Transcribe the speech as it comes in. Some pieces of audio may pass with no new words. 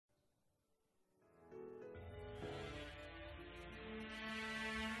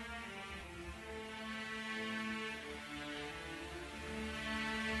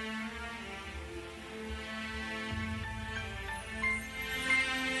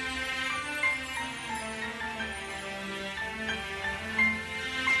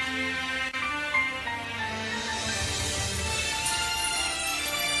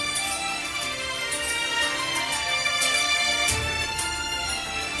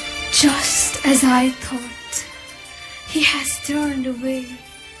Just as I thought, he has turned away,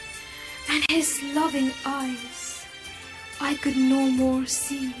 and his loving eyes I could no more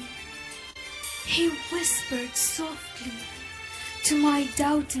see. He whispered softly to my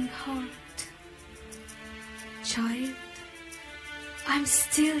doubting heart, "Child, I'm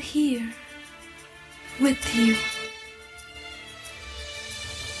still here with you."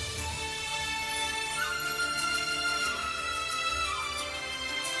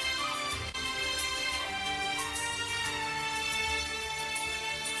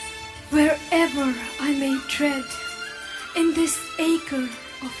 Wherever I may tread in this acre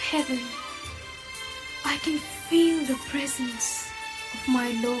of heaven, I can feel the presence of my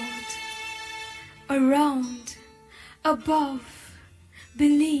Lord. Around, above,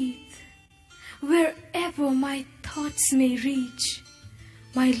 beneath, wherever my thoughts may reach,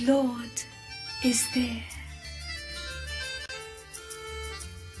 my Lord is there.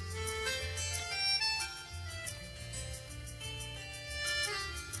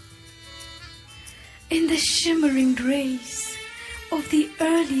 In the shimmering rays of the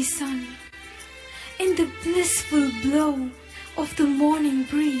early sun, in the blissful blow of the morning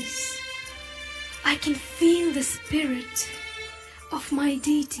breeze, I can feel the spirit of my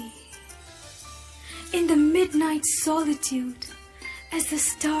deity. In the midnight solitude, as the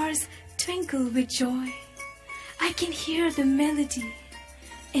stars twinkle with joy, I can hear the melody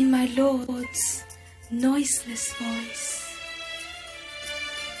in my Lord's noiseless voice.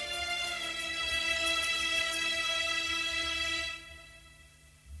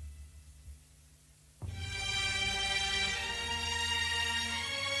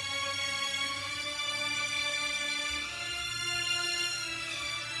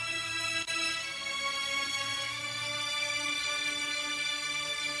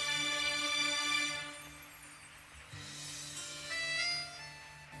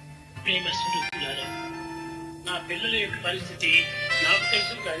 ప్రేమ స్వరూపులారా, నా పిల్లల యొక్క పరిస్థితి నాకు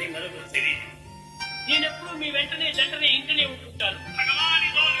తెలుసు, కానీ మరొకరు తెలియదు. నేనెప్పుడు మీ వెంటనే ఇంటనే ఉంటుంటాను.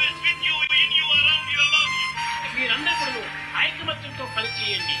 మీరందరూ ఐకమత్యంతో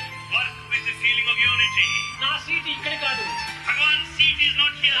పనిచేయండి. నా సీట్ ఇక్కడ కాదు,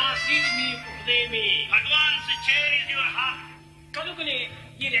 నా సీట్ మీ హృదయమే. కనుకనే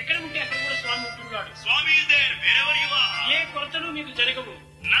మీరు ఎక్కడ ఉంటే అక్కడ కూడా స్వామి ఉంటున్నాడు. ఏ కొరతలు మీకు జరగవు.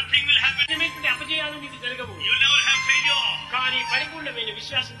 అపజయాలు మీకు జరగవు. కానీ పరిపూర్ణమైన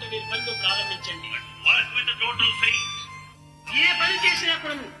విశ్వాసంతో మీరు పనులు ప్రారంభించండి. ఏ పని చేసినా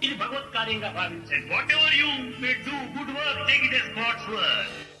కూడా ఇది భగవత్ కార్యంగా భావించండి. Whatever you may do good work, take it as God's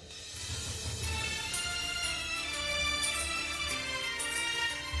work.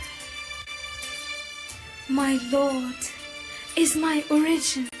 My Lord is my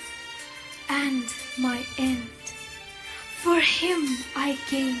origin and my end. For him I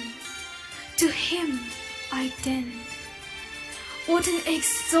came, to him I tend. What an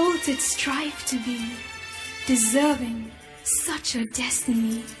exalted strife to be, deserving such a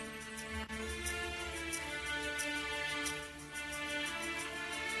destiny.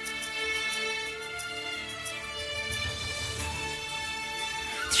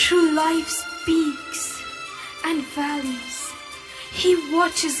 Through life's peaks and valleys, he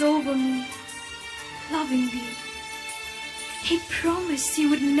watches over me lovingly. He promised he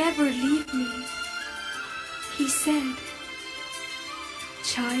would never leave me. He said,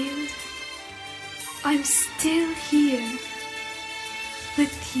 "Child, I'm still here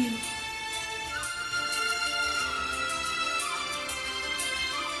with you."